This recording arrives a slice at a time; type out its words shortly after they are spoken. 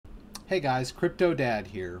Hey guys, Crypto Dad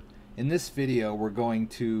here. In this video we're going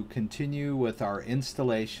to continue with our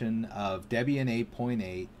installation of Debian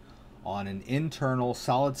 8.8 on an internal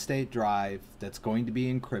solid-state drive that's going to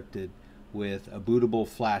be encrypted with a bootable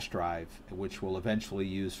flash drive, which we'll eventually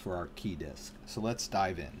use for our key disk. So let's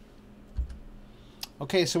dive in.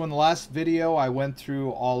 Okay, so in the last video I went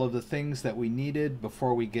through all of the things that we needed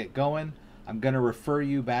before we get going. I'm going to refer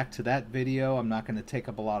you back to that video. I'm not going to take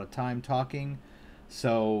up a lot of time talking.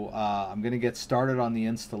 So I'm going to get started on the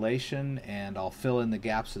installation and I'll fill in the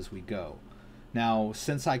gaps as we go. Now,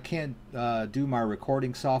 since I can't do my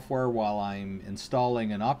recording software while I'm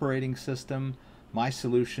installing an operating system, my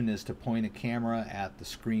solution is to point a camera at the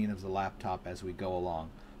screen of the laptop as we go along.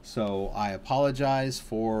 So I apologize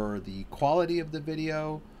for the quality of the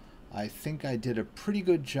video. I think I did a pretty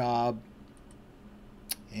good job.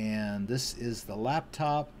 And this is the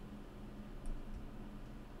laptop.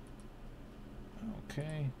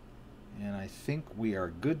 Okay, and I think we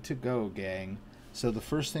are good to go, gang. So the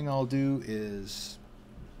first thing I'll do is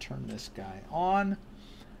turn this guy on.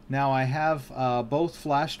 Now I have both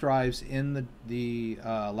flash drives in the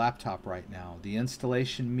laptop right now. The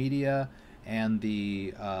installation media and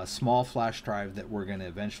the small flash drive that we're going to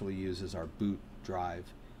eventually use as our boot drive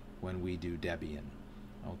when we do Debian.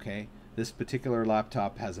 Okay, this particular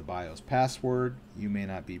laptop has a BIOS password. You may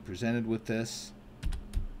not be presented with this,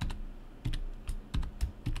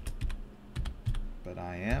 but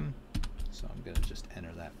I am, so I'm going to just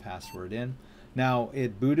enter that password in. Now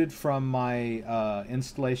it booted from my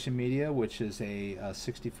installation media, which is a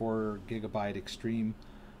 64 gigabyte extreme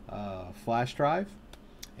flash drive,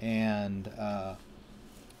 and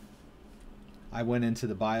I went into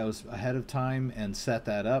the BIOS ahead of time and set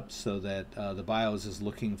that up so that the BIOS is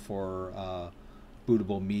looking for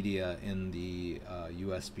bootable media in the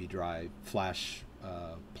USB drive flash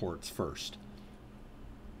ports first.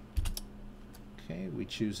 Okay, we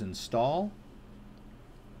choose install.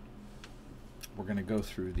 We're going to go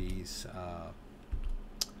through these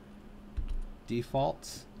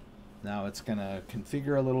defaults. Now it's going to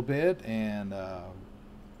configure a little bit and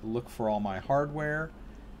look for all my hardware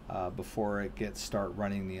before it gets start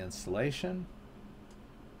running the installation.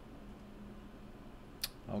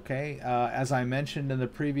 Okay, as I mentioned in the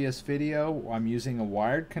previous video, I'm using a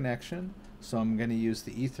wired connection, so I'm going to use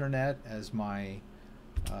the Ethernet as my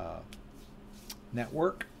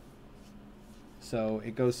network. So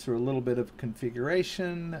it goes through a little bit of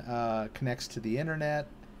configuration, connects to the internet,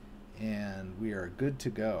 and we are good to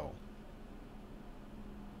go.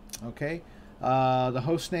 Okay, the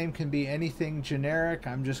host name can be anything generic.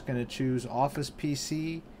 I'm just going to choose Office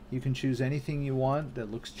PC. You can choose anything you want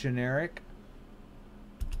that looks generic.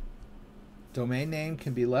 Domain name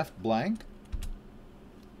can be left blank.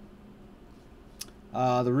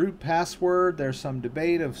 The root password, there's some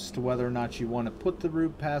debate as to whether or not you want to put the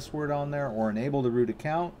root password on there or enable the root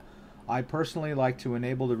account. I personally like to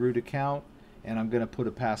enable the root account, and I'm going to put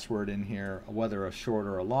a password in here, whether a short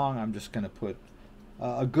or a long. I'm just going to put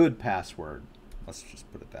a good password. Let's just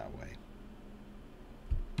put it that way.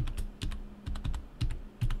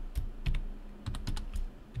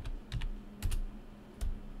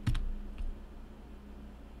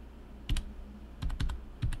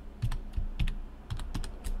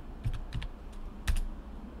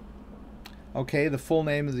 Okay, the full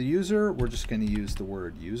name of the user, we're just going to use the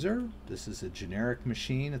word user. This is a generic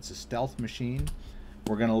machine. It's a stealth machine.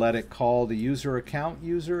 We're going to let it call the user account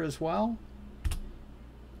user as well.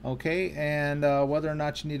 Okay, and whether or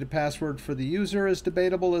not you need a password for the user is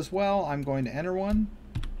debatable as well. I'm going to enter one.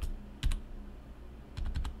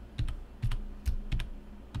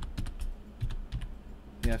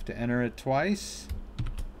 You have to enter it twice.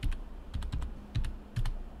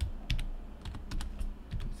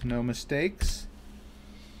 No mistakes.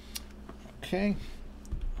 Okay,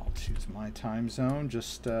 I'll choose my time zone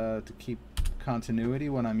just to keep continuity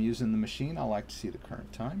when I'm using the machine. I like to see the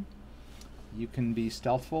current time. You can be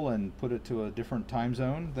stealthful and put it to a different time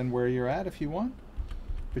zone than where you're at if you want,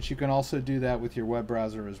 but you can also do that with your web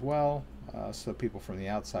browser as well, so people from the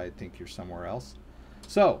outside think you're somewhere else.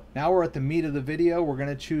 So now we're at the meat of the video. We're going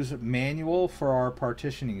to choose manual for our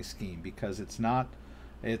partitioning scheme because it's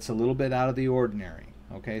a little bit out of the ordinary.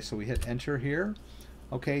 Okay, so we hit enter here.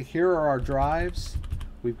 Okay, here are our drives.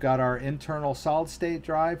 We've got our internal solid-state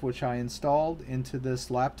drive, which I installed into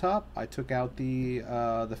this laptop. I took out the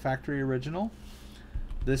factory original.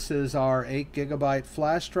 This is our 8 gigabyte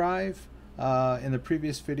flash drive. In the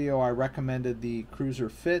previous video, I recommended the Cruiser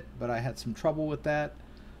Fit, but I had some trouble with that.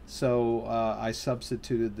 So I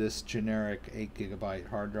substituted this generic 8 gigabyte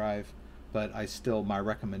hard drive, but my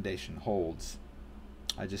recommendation holds.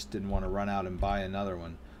 I just didn't want to run out and buy another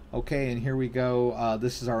one. Okay, and here we go.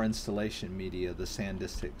 This is our installation media, the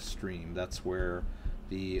SanDisk stream. That's where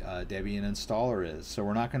the Debian installer is. So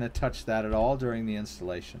we're not going to touch that at all during the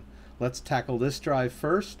installation. Let's tackle this drive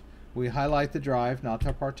first. We highlight the drive, not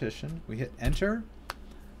the partition. We hit enter.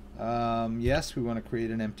 Yes, we want to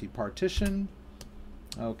create an empty partition.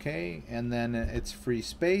 Okay, and then it's free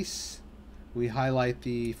space. We highlight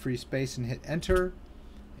the free space and hit enter,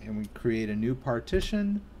 and we create a new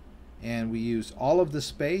partition, and we use all of the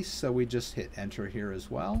space, so we just hit enter here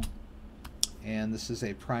as well. And this is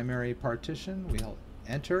a primary partition. We hit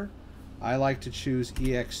enter. I like to choose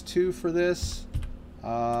ext2 for this.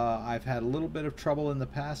 I've had a little bit of trouble in the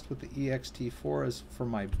past with the ext4 as for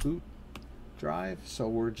my boot drive, so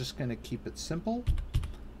we're just going to keep it simple.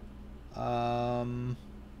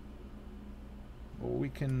 We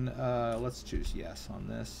can let's choose yes on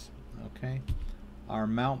this. Okay, our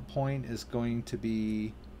mount point is going to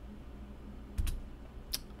be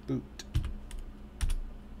boot.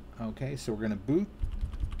 Okay, so we're going to boot,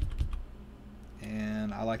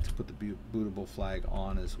 and I like to put the bootable flag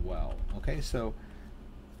on as well. Okay, so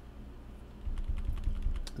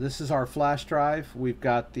this is our flash drive. We've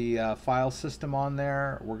got the file system on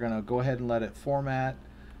there. We're going to go ahead and let it format.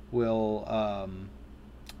 We'll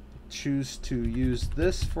choose to use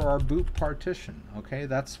this for our boot partition. Okay,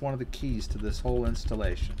 that's one of the keys to this whole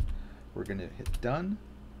installation. We're going to hit done.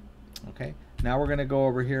 Okay, now we're going to go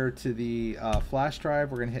over here to the flash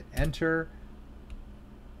drive. We're going to hit enter.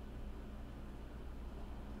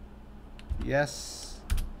 Yes.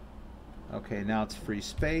 Okay, now it's free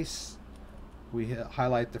space. We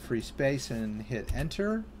highlight the free space and hit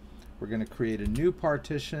enter. We're going to create a new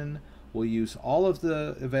partition. We'll use all of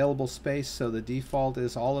the available space, so the default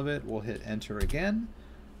is all of it. We'll hit enter again.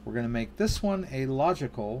 We're going to make this one a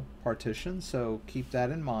logical partition, so keep that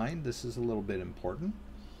in mind. This is a little bit important.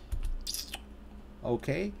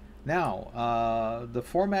 Okay, now the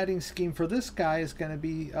formatting scheme for this guy is going to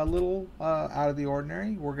be a little out of the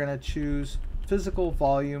ordinary. We're going to choose physical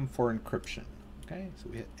volume for encryption. Okay, so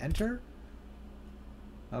we hit enter.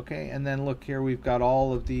 Okay, and then look here, we've got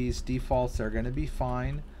all of these defaults. They're going to be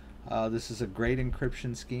fine. This is a great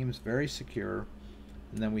encryption scheme, it's very secure.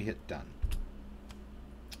 And then we hit done.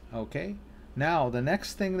 Okay, now the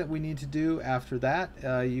next thing that we need to do after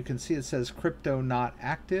that, you can see it says crypto not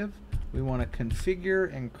active. We want to configure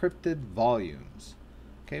encrypted volumes.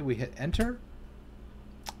 Okay, we hit enter,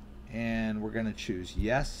 and we're going to choose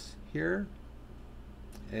yes here.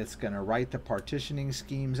 It's going to write the partitioning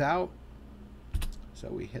schemes out. So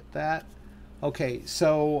we hit that. Okay,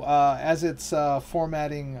 so as it's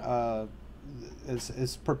formatting,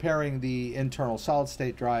 is preparing the internal solid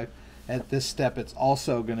state drive, at this step it's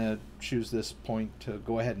also going to choose this point to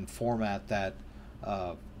go ahead and format that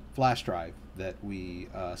flash drive that we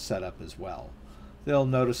set up as well. They'll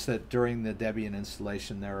notice that during the Debian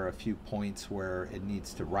installation there are a few points where it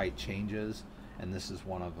needs to write changes, and this is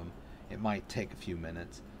one of them. It might take a few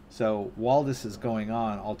minutes. So while this is going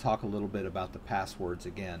on, I'll talk a little bit about the passwords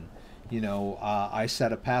again. You know, I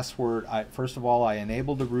set a password. First of all, I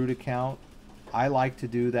enabled the root account. I like to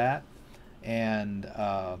do that, and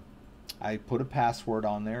I put a password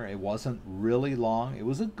on there. It wasn't really long. It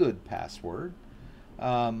was a good password.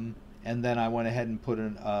 And then I went ahead and put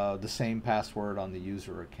in the same password on the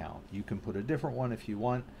user account. You can put a different one if you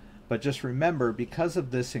want, but just remember, because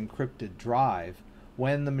of this encrypted drive,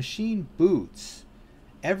 when the machine boots,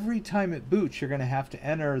 every time it boots, you're going to have to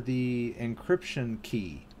enter the encryption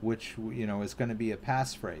key, which is going to be a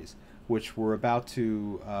passphrase, which we're about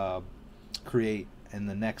to create in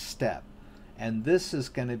the next step. And this is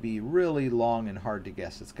going to be really long and hard to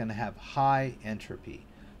guess. It's going to have high entropy.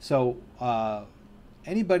 So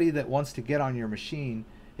anybody that wants to get on your machine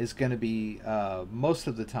is going to be, most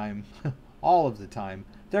of the time, all of the time,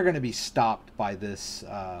 they're going to be stopped by this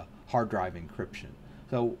hard drive encryption.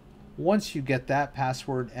 So once you get that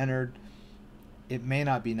password entered, it may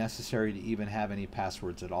not be necessary to even have any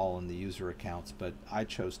passwords at all in the user accounts, but I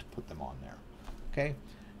chose to put them on there. Okay,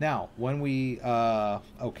 now when we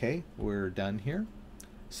okay, we're done here,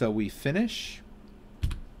 so we finish,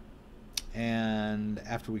 and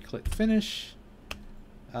after we click finish,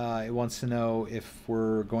 it wants to know if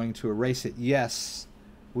we're going to erase it. Yes,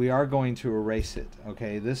 we are going to erase it.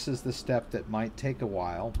 Okay, this is the step that might take a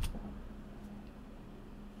while.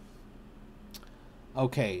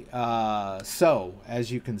 Okay, so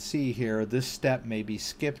as you can see here, this step may be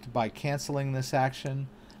skipped by canceling this action,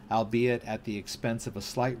 albeit at the expense of a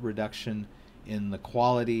slight reduction in the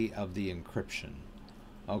quality of the encryption.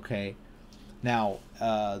 Okay, now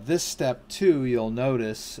this step too, you'll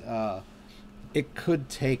notice it could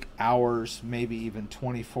take hours, maybe even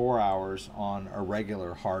 24 hours on a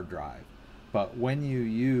regular hard drive. But when you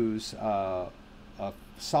use a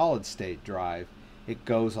solid state drive, it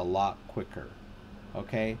goes a lot quicker.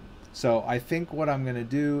 Okay, so I think what I'm going to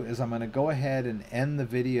do is I'm going to go ahead and end the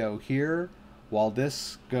video here while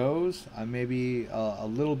this goes. Maybe a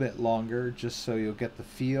little bit longer, just so you'll get the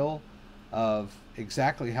feel of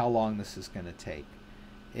exactly how long this is going to take.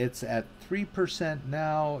 It's at 3%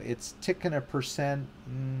 now. It's ticking a percent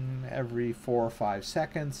every 4 or 5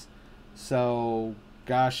 seconds. So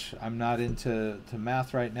gosh, I'm not into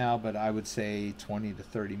math right now, but I would say 20 to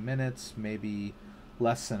 30 minutes, maybe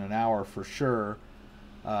less than an hour for sure,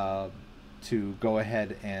 to go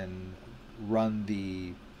ahead and run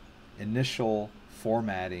the initial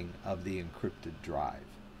formatting of the encrypted drive.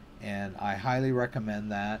 And I highly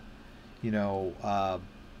recommend that. You know,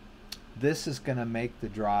 this is going to make the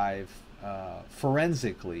drive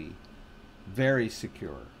forensically very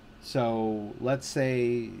secure. So let's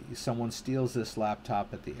say someone steals this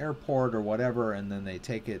laptop at the airport or whatever, and then they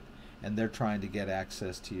take it and they're trying to get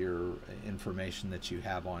access to your information that you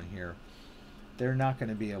have on here. They're not going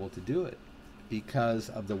to be able to do it because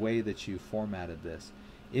of the way that you formatted this.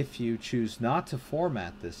 If you choose not to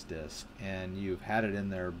format this disk and you've had it in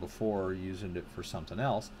there before using it for something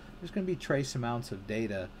else, there's going to be trace amounts of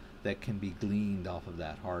data that can be gleaned off of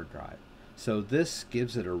that hard drive. So this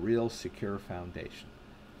gives it a real secure foundation.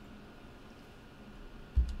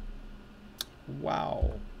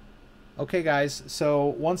 Wow. Okay guys, so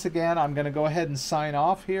once again I'm going to go ahead and sign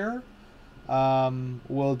off here.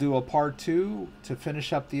 We'll do a part 2 to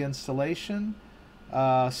finish up the installation.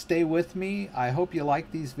 Stay with me. I hope you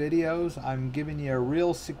like these videos. I'm giving you a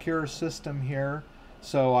real secure system here,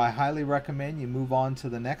 so I highly recommend you move on to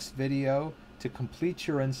the next video to complete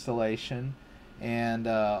your installation, and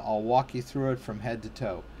I'll walk you through it from head to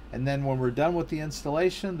toe. And then when we're done with the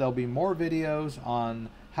installation, there'll be more videos on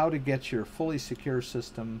how to get your fully secure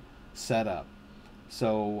system set up.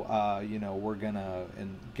 So you know, we're gonna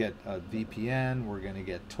get a VPN, we're gonna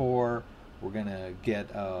get Tor, we're gonna get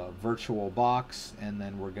a virtual box, and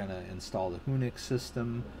then we're gonna install the Whonix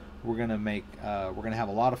system. We're gonna have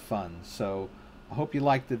a lot of fun. So I hope you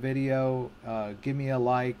liked the video. Give me a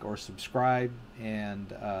like or subscribe,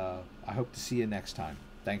 and I hope to see you next time.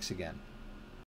 Thanks again.